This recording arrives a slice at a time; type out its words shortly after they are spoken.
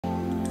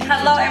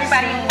Hello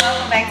everybody and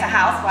welcome back to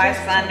Housewives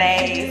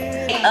Sundays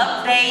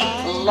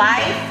update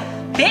life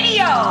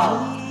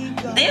video.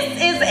 This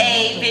is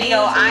a video.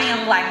 I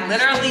am like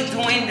literally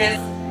doing this.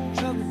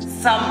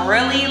 Some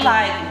really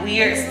like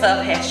weird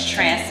stuff has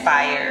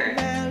transpired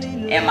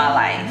in my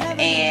life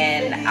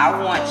and I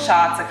want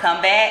y'all to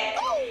come back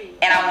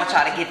and I want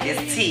y'all to get this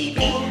tea.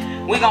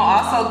 We're gonna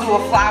also do a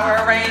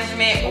flower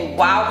arrangement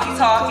while we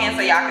talking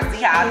so y'all can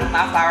see how I do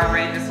my flower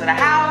arrangements for the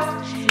house.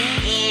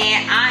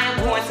 And I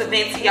am going to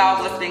vent to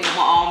y'all what's been going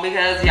on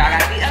because y'all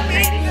gotta be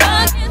updated.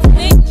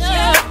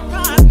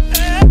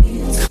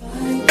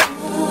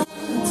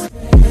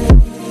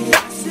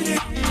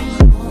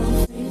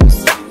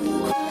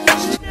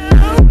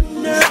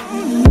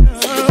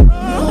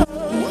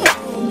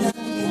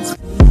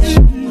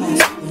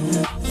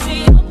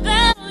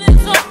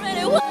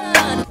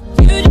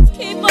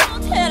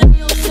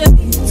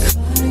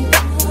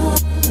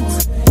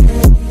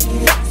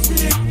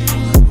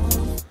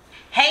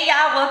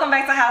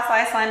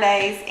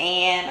 Sundays,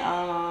 and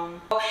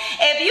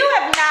if you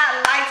have not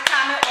liked,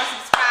 comment, or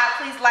subscribe,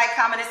 please like,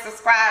 comment, and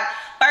subscribe.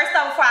 First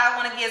off, before I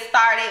want to get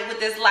started with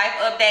this life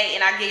update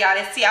and I give y'all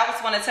this tea, I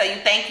just want to tell you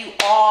thank you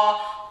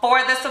all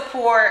for the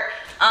support.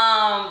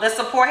 The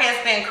support has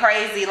been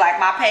crazy. Like,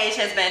 my page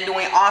has been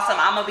doing awesome.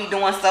 I'm gonna be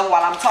doing stuff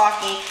while I'm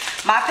talking.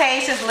 My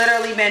page has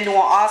literally been doing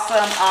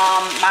awesome.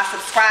 My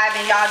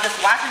subscribing, y'all just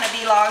watching the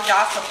vlogs,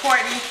 y'all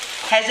supporting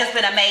has just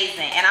been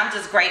amazing, and I'm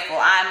just grateful.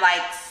 I'm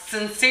like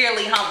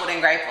sincerely humbled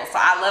and grateful. So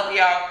I love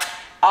y'all,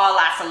 all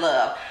lots of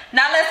love.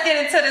 Now let's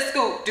get into the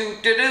scoop.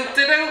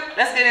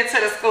 Let's get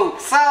into the scoop.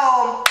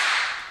 So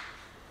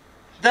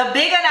the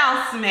big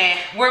announcement,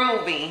 we're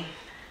moving.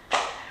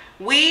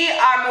 We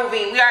are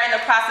moving. We are in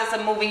the process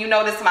of moving. You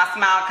notice my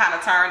smile kind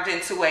of turned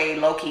into a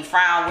low-key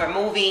frown. We're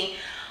moving.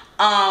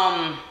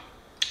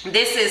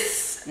 This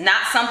is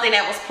not something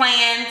that was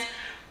planned.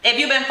 If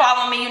you've been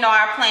following me, you know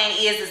our plan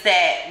is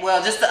that,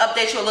 well, just to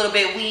update you a little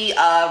bit, we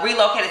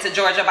relocated to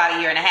Georgia about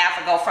 1.5 years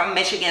ago from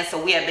Michigan,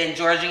 so we have been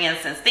Georgian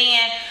since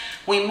then.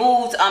 We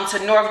moved to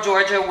North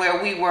Georgia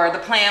where we were. The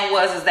plan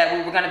was that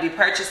we were going to be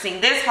purchasing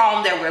this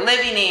home that we're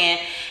living in,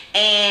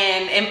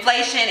 and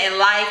inflation and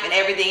life and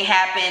everything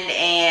happened,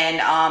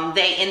 and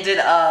they ended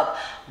up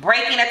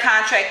breaking a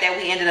contract that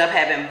we ended up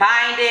having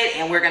binded,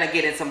 and we're going to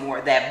get into more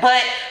of that.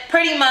 But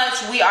pretty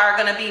much we are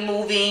going to be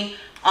moving.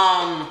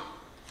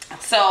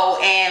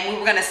 And we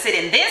were going to sit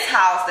in this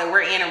house that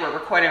we're in and we're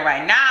recording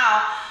right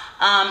now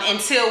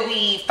until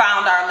we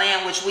found our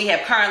land, which we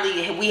have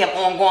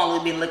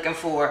ongoingly been looking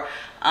for,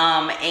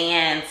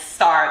 and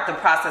start the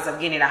process of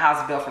getting a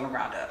house built from the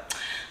ground up.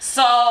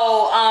 So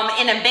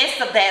in the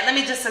midst of that, let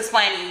me just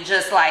explain to you,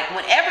 just like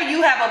whenever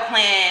you have a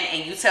plan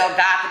and you tell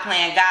God the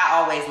plan,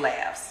 God always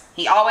laughs.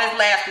 He always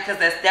laughs because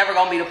that's never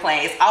going to be the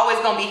plan. It's always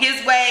going to be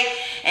his way,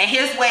 and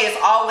his way is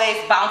always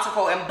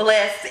bountiful and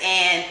blessed,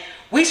 and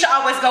we should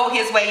always go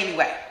his way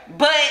anyway.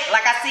 But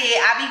like I said,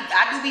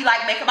 I do be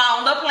like making my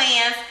own little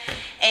plans,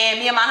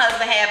 and me and my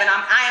husband have, and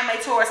I am a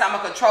Taurus, I'm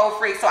a control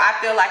freak, so I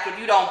feel like if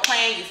you don't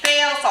plan, you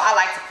fail, so I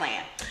like to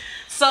plan.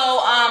 So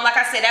like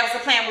I said, that was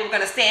the plan. We were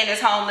going to stay in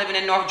this home living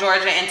in North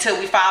Georgia until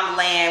we found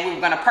the land. We were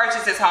going to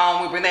purchase this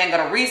home. We were then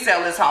going to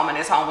resell this home, and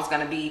this home was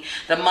going to be,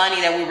 the money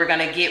that we were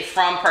going to get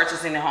from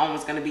purchasing the home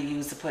was going to be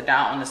used to put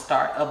down on the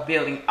start of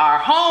building our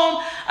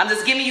home. I'm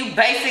just giving you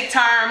basic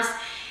terms.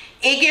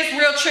 It gets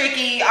real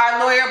tricky,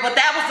 our lawyer, but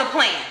that was the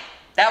plan.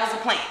 That was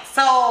the plan.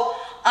 So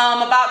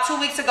about 2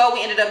 weeks ago,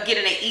 we ended up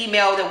getting an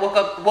email that woke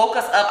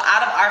us up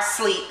out of our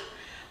sleep.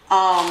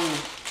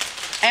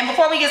 And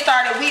before we get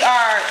started,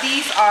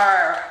 these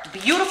are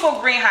beautiful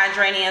green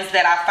hydrangeas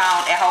that I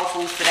found at Whole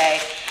Foods today,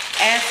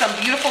 and some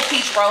beautiful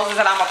peach roses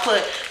that I'm gonna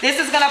put.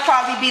 This is gonna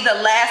probably be the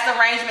last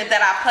arrangement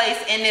that I place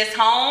in this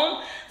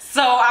home.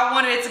 So I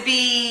wanted it to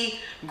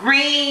be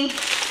green.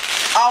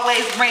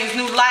 Always brings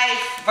new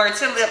life,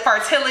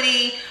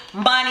 fertility,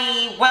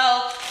 money,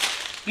 wealth,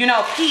 you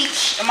know,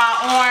 peach, my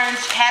orange,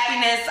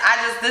 happiness.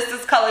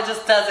 This color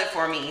just does it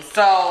for me.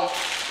 So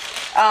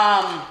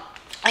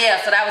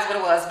yeah, so that was what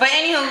it was. But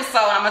anywho, so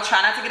I'm gonna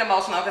try not to get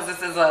emotional because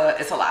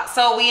it's a lot.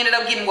 So we ended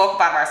up getting woke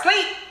up out of our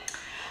sleep,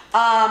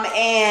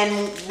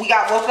 and we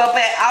got woke up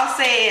at, I'll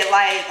say at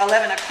like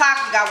 11 o'clock.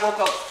 We got woke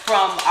up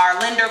from our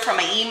lender, from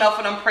an email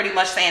from them, pretty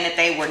much saying that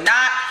they were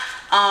not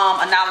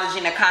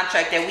acknowledging the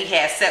contract that we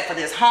had set for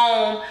this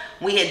home.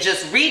 We had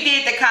just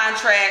redid the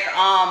contract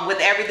with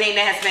everything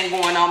that has been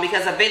going on,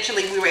 because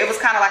eventually it was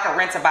kind of like a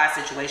rent to buy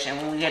situation.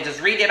 When we had just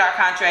redid our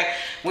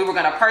contract, we were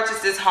going to purchase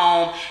this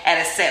home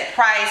at a set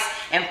price.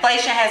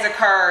 Inflation has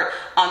occurred.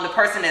 The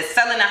person that's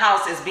selling the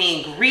house is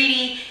being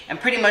greedy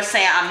and pretty much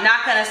saying, I'm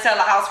not going to sell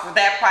a house for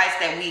that price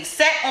that we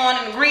set on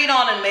and agreed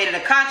on and made it a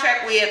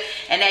contract with,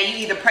 and that you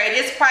either pay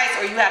this price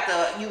or you have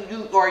to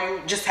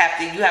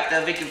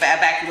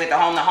evacuate the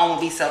home. The home will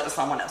be sold to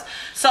someone else.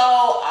 So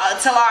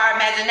to our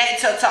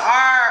imagination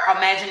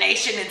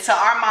and to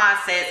our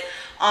mindsets,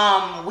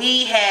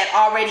 we had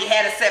already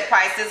had a set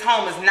price. This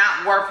home is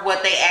not worth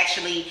what they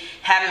actually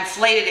have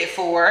inflated it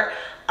for,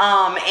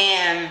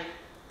 and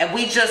And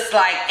we just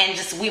like,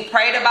 we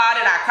prayed about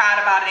it, I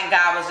cried about it, and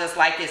God was just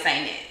like, this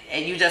ain't it.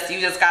 And you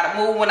just gotta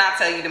move when I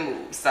tell you to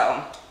move.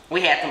 So we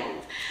had to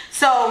move.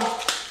 So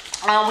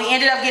we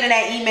ended up getting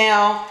that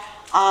email.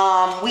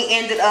 We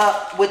ended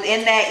up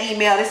within that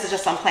email, this is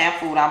just some plant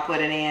food I'm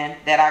putting in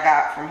that I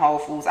got from Whole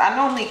Foods. I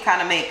normally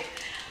kind of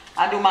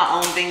I do my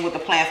own thing with the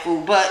plant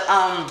food, but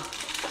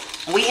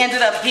we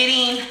ended up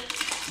getting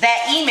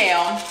that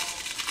email.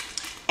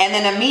 And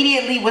then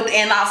immediately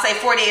within, I'll say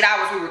 48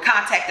 hours, we were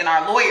contacting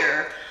our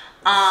lawyer.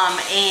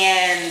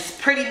 And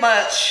pretty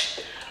much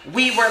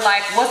we were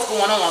like, what's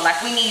going on?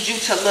 Like, we need you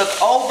to look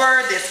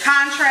over this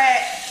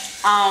contract.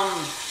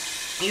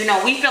 You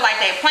know, we feel like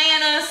they're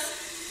playing us.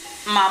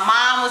 My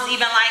mom was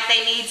even like,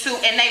 they need to,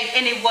 and they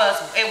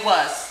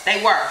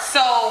were.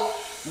 So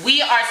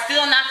we are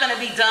still not going to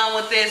be done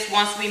with this.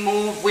 Once we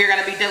move, we're going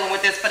to be dealing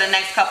with this for the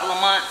next couple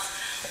of months.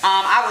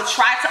 I will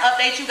try to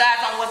update you guys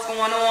on what's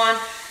going on.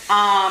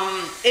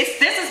 This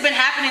has been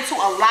happening to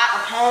a lot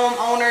of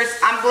homeowners.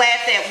 I'm glad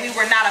that we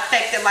were not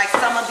affected like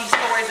some of these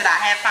stories that I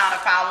have found. I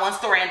found one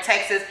story in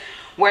Texas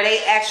where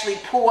they actually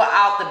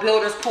the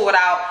builders pulled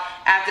out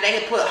after they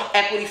had put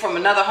equity from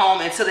another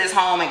home into this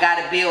home and got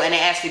a bill, and they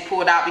actually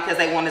pulled out because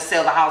they wanted to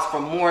sell the house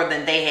for more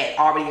than they had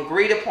already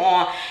agreed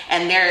upon,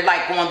 and they're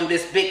like going through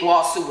this big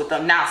lawsuit with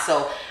them now.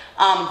 So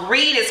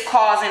greed is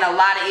causing a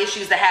lot of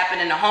issues that happen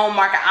in the home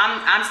market.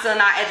 I'm still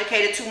not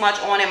educated too much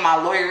on it. My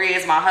lawyer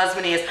is, my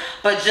husband is,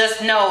 but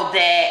just know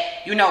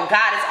that, you know,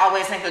 God is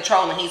always in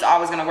control and he's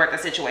always going to work the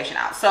situation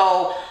out.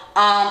 So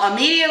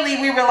immediately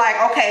we were like,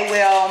 okay,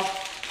 well,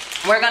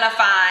 we're going to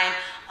find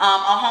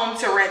a home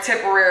to rent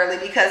temporarily,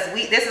 because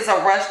this is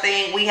a rush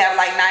thing. We have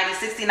like 90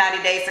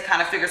 days to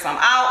kind of figure something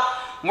out.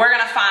 We're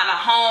going to find a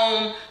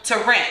home to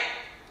rent.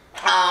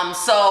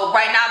 So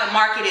right now the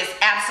market is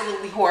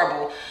absolutely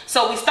horrible.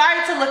 So we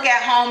started to look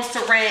at homes to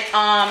rent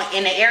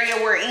in the area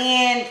we're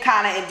in,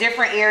 kind of in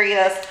different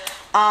areas,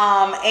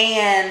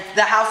 and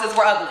the houses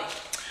were ugly.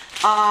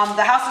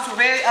 The houses were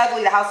very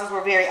ugly. The houses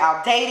were very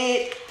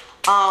outdated.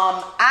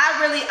 I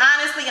really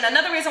honestly, and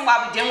another reason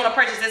why we didn't want to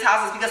purchase this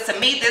house is because to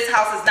me this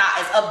house is not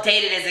as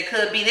updated as it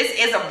could be. This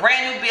is a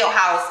brand new built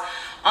house.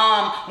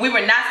 We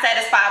were not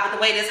satisfied with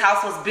the way this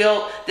house was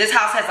built. This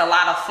house has a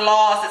lot of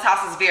flaws. This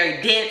house is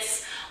very dense.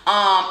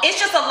 It's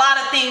just a lot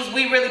of things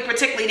we really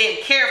particularly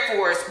didn't care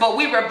for, but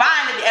we were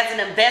buying it as an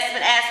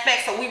investment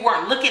aspect, so we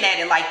weren't looking at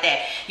it like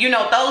that. You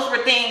know, those were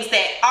things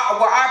that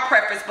were our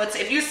preference, but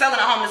if you're selling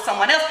a home to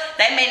someone else,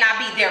 that may not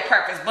be their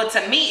preference. But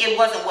to me, it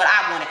wasn't what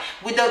I wanted.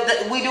 We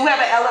do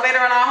have an elevator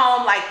in our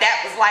home, like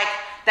that's like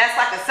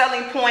a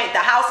selling point.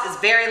 The house is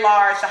very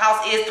large. The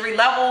house is 3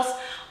 levels.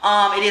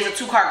 It is a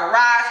 2-car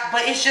garage,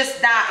 but it's just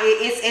not,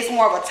 it's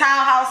more of a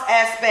townhouse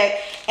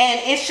aspect,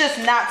 and it's just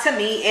not, to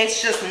me,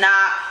 it's just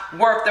not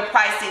worth the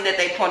pricing that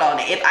they put on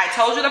it. If I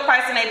told you the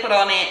pricing they put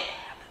on it,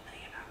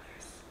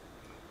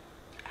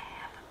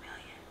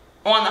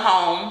 $500,000 on the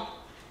home,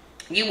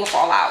 you will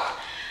fall out.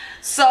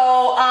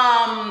 So,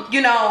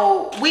 you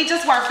know, we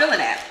just weren't feeling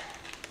that.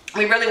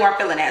 We really weren't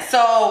feeling that.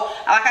 So,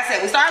 like I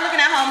said, we started looking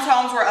at homes.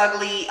 Homes were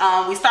ugly.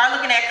 We started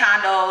looking at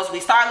condos. We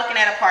started looking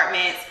at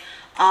apartments.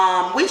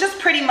 We just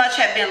pretty much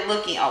have been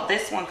looking. Oh,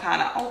 this one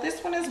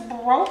this one is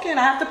broken.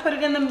 I have to put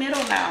it in the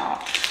middle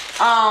now.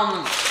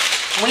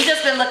 We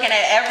just been looking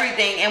at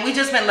everything, and we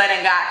just been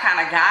letting God kind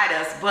of guide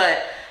us.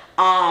 But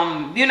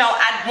you know,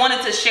 I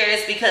wanted to share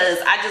this because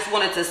I just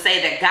wanted to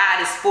say that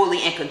God is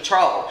fully in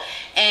control.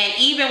 And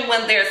even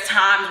when there's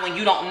times when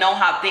you don't know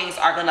how things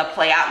are going to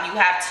play out, you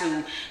have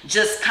to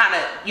just kind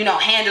of, you know,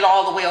 hand it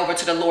all the way over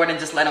to the Lord and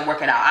just let him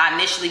work it out. I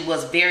initially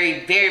was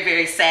very, very,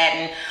 very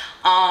saddened.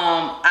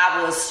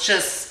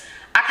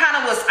 I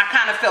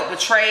kind of felt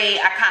betrayed.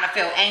 I kind of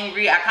felt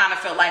angry. I kind of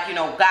felt like, you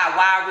know, God,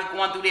 why are we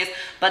going through this?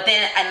 But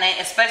then, and then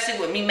especially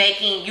with me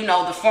making, you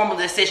know, the formal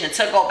decision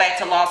to go back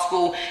to law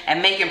school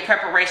and making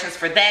preparations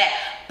for that.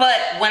 But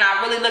when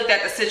I really looked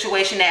at the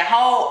situation at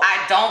whole,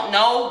 I don't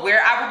know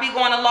where I would be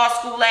going to law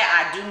school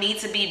at. I do need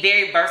to be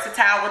very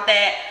versatile with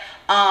that.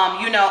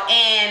 You know,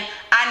 and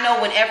I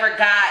know whenever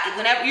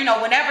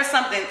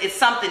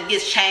something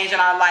gets changed in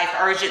our life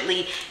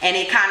urgently, and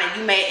it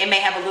may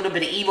have a little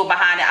bit of evil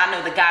behind it, I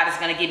know that God is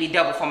going to give me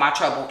double for my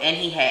trouble, and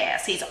he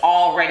has. He's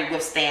already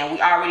withstand.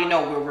 We already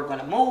know where we're going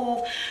to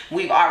move.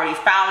 We've already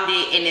found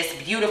it, and it's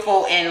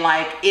beautiful, and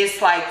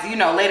it's like, you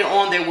know, later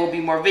on there will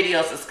be more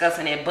videos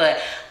discussing it, but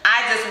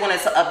I just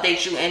wanted to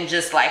update you, and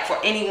just like for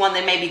anyone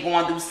that may be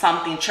going through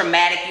something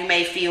traumatic you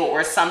may feel,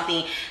 or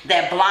something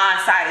that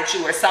blindsided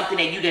you, or something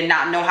that you did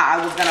not know how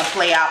it was going to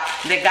play out,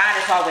 that God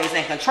is always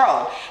in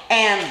control.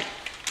 And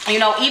you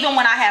know, even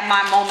when I have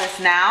my moments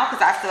now,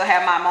 because I still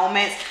have my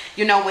moments,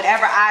 you know,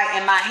 whenever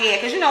in my head,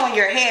 because you know, in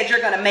your head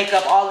you're going to make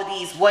up all of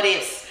these what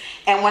ifs,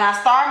 and when I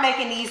start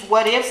making these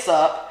what ifs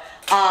up,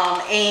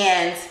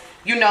 and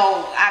you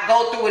know, I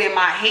go through it in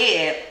my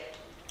head,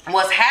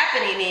 what's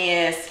happening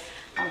is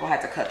I'm gonna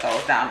have to cut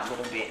those down a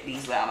little bit,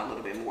 these down a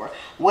little bit more.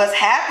 What's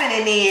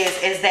happening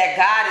is that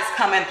God is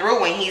coming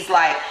through and he's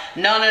like,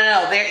 no,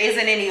 there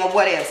isn't any of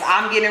what ifs.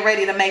 I'm getting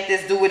ready to make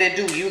this do what it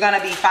do. You're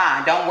gonna be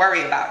fine. Don't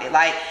worry about it.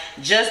 Like,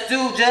 just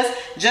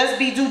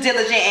be due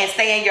diligent and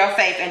stay in your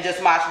faith and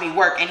just watch me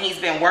work. And he's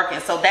been working.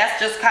 So that's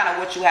just kind of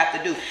what you have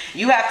to do.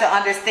 You have to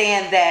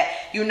understand that,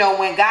 you know,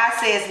 when God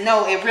says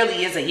no, it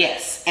really is a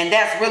yes. And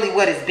that's really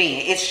what it's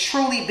been. It's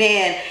truly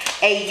been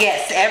a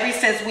yes ever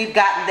since we've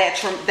gotten that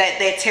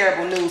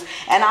terrible news.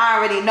 And I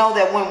already know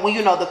that when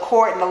you know, the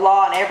court and the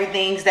law and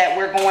everything that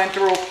we're going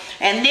through,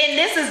 and then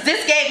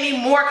this gave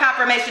me more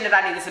confirmation that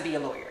I needed to be a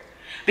lawyer,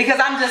 because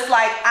I'm just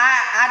like,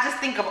 I just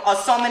think of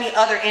so many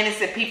other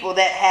innocent people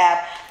that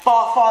have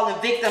fallen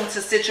victim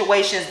to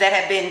situations that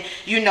have been,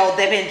 you know,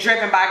 they've been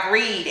driven by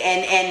greed,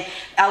 and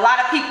a lot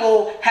of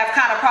people have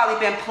kind of probably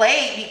been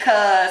played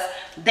because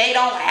they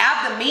don't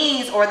have the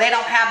means or they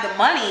don't have the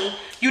money,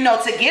 you know,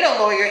 to get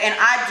a lawyer. And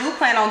I do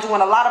plan on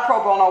doing a lot of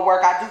pro bono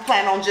work. I do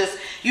plan on just,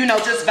 you know,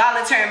 just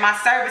volunteering my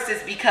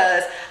services,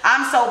 because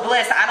I'm so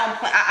blessed.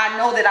 I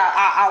know that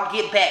I'll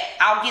get back.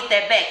 I'll get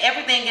that back.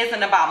 Everything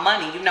isn't about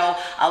money. You know,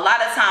 a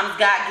lot of times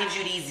God gives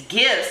you these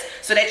gifts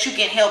so that you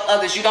can help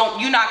others. You're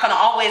not going to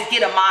always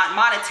get a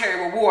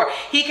monetary reward.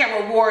 He can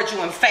reward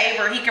you in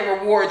favor. He can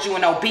reward you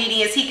in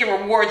obedience. He can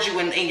reward you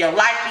in your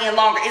life being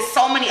longer. It's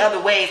so many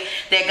other ways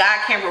that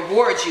God can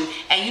reward you,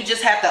 and you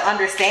just have to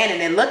understand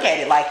it and look at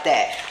it like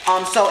that.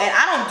 And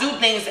I don't do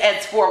things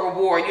as for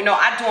reward. You know,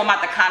 I do them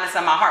out the kindness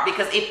of my heart,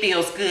 because it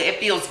feels good. It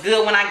feels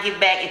good when I give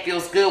back. It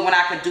feels good when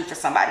I can do for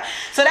somebody.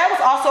 So that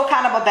was also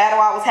kind of a battle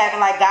I was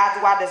having, like, God,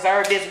 do I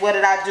deserve this? What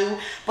did I do?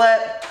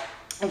 But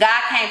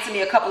God came to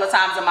me a couple of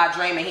times in my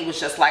dream, and he was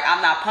just like,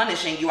 I'm not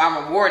punishing you.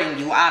 I'm rewarding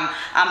you. I'm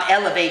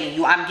elevating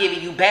you. I'm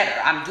giving you better.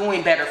 I'm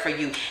doing better for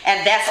you.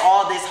 And that's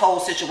all this whole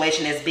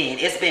situation has been.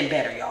 It's been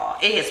better, y'all.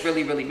 It has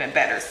really, really been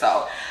better.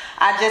 So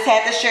I just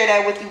had to share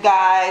that with you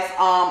guys.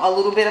 A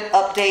little bit of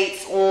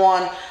updates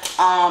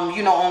on,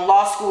 you know, on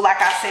law school.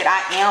 Like I said,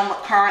 I am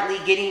currently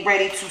getting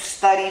ready to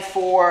study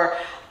for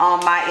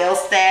my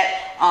LSAT.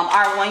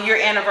 Our 1-year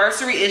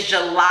anniversary is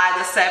July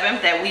the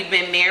 7th that we've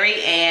been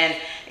married, and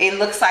it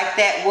looks like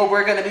that what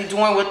we're going to be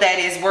doing with that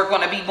is we're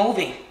going to be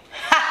moving.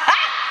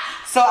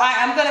 So I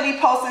am going to be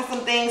posting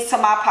some things to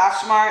my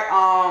Poshmark.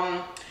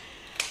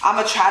 I'm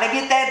going to try to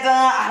get that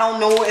done. I don't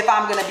know if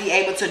I'm going to be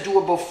able to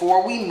do it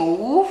before we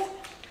move,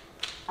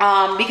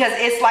 because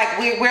it's like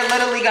we're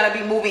literally going to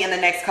be moving in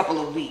the next couple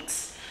of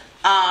weeks.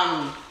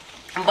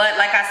 But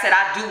like I said,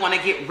 I do want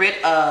to get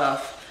rid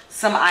of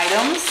some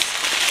items.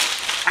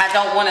 I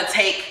don't want to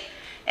take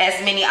as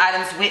many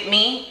items with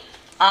me,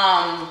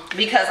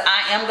 because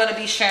I am going to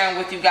be sharing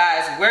with you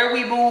guys where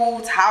we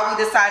moved, how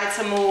we decided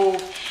to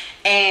move,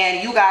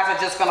 and you guys are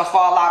just going to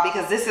fall out,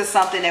 because this is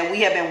something that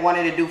we have been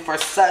wanting to do for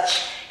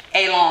such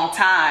a long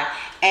time.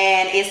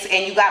 And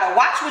you gotta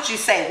watch what you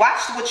say,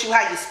 watch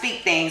how you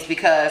speak things,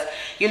 because,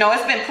 you know,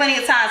 it's been plenty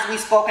of times we've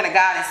spoken to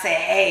God and said,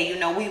 hey, you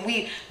know,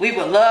 we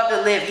would love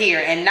to live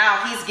here, and now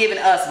he's given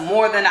us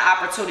more than the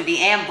opportunity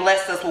and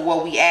blessed us with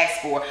what we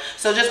asked for.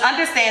 So just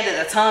understand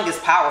that the tongue is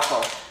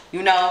powerful,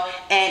 you know,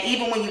 and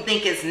even when you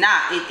think it's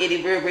not,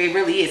 it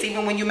really is.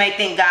 Even when you may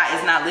think God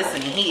is not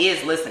listening, he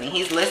is listening.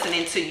 He's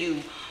listening to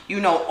you, you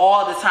know,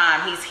 all the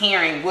time. He's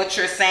hearing what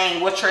you're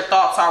saying, what your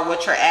thoughts are,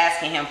 what you're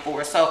asking him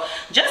for. So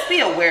just be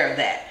aware of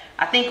that.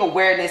 I think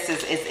awareness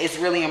is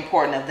really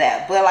important of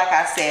that. But like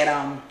I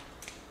said,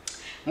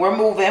 we're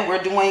moving,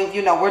 we're doing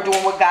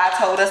what God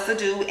told us to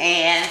do.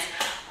 And,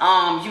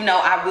 you know,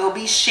 I will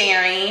be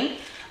sharing,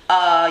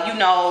 you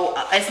know,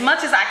 as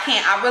much as I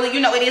can. I really,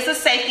 you know, it is a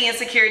safety and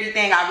security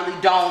thing. I really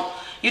don't,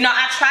 you know,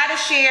 I try to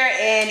share,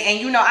 and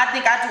you know, I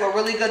think I do a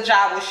really good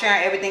job with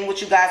sharing everything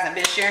with you guys. I've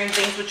been sharing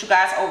things with you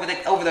guys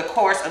over the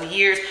course of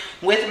years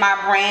with my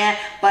brand,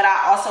 but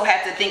I also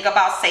have to think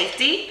about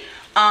safety.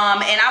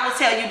 And I will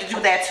tell you to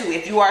do that too.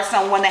 If you are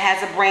someone that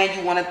has a brand,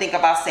 you want to think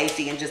about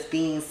safety and just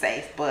being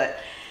safe. But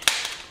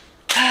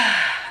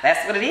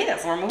that's what it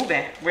is. We're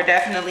moving. We're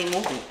definitely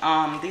moving.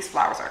 These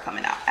flowers are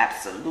coming out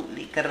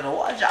absolutely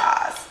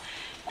gorgeous.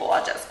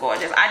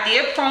 Gorgeous. I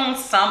did prune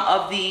some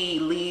of the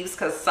leaves,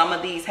 because some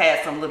of these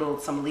had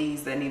some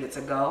leaves that needed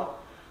to go.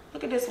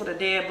 Look at this with a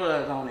dead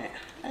bug on it.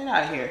 Get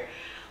out of here.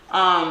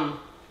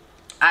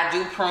 I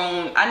do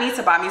prune. I need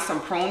to buy me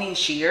some pruning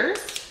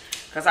shears,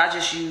 because I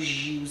just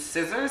use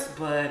scissors,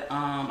 but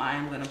I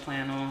am going to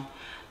plan on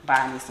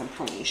buying me some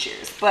pruning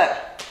shears.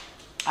 But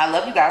I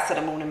love you guys to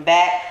the moon and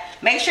back.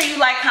 Make sure you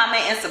like,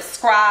 comment, and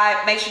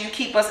subscribe. Make sure you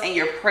keep us in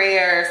your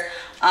prayers.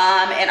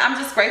 And I'm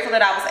just grateful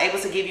that I was able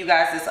to give you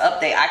guys this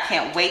update. I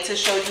can't wait to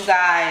show you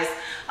guys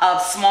a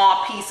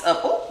small piece of,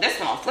 oh, this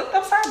one flipped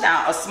upside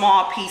down, a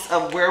small piece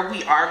of where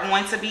we are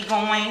going to be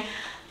going.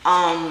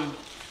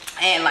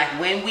 And like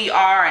when we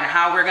are and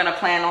how we're going to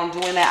plan on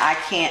doing that. I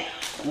can't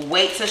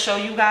wait to show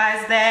you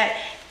guys that.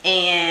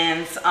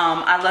 And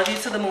I love you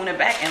to the moon and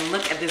back. And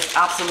look at this,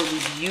 absolutely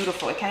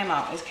beautiful. It came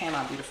out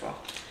beautiful.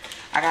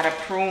 I gotta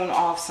prune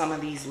off some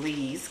of these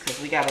leaves,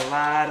 because we got a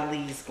lot of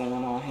leaves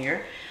going on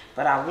here,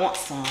 but I want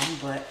some.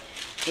 But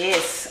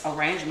its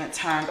arrangement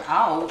turned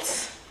out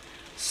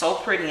so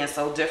pretty and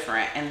so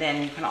different. And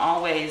then you can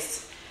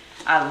always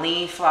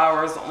lean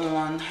flowers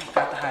on. We've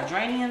got the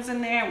hydrangeas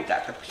in there. We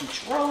got the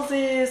peach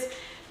roses.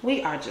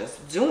 We are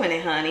just doing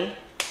it, honey.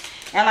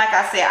 And like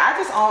I said, I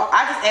just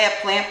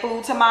add plant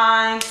food to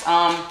mine.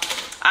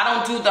 I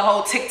don't do the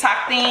whole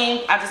TikTok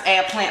thing. I just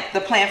add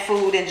plant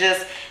food and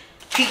just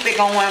keep it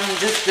going,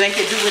 just make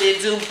it do what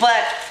it do.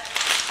 But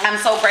I'm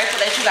so grateful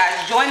that you guys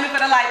joined me for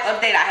the life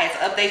update. I had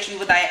to update you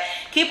with that.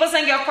 Keep us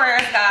in your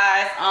prayers,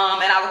 guys,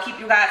 and I will keep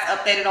you guys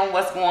updated on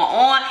what's going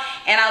on.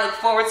 And I look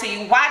forward to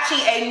you watching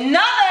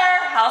another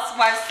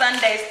Housewives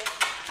Sundays.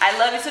 I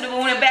love you to the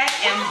moon and back,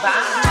 and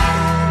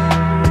bye.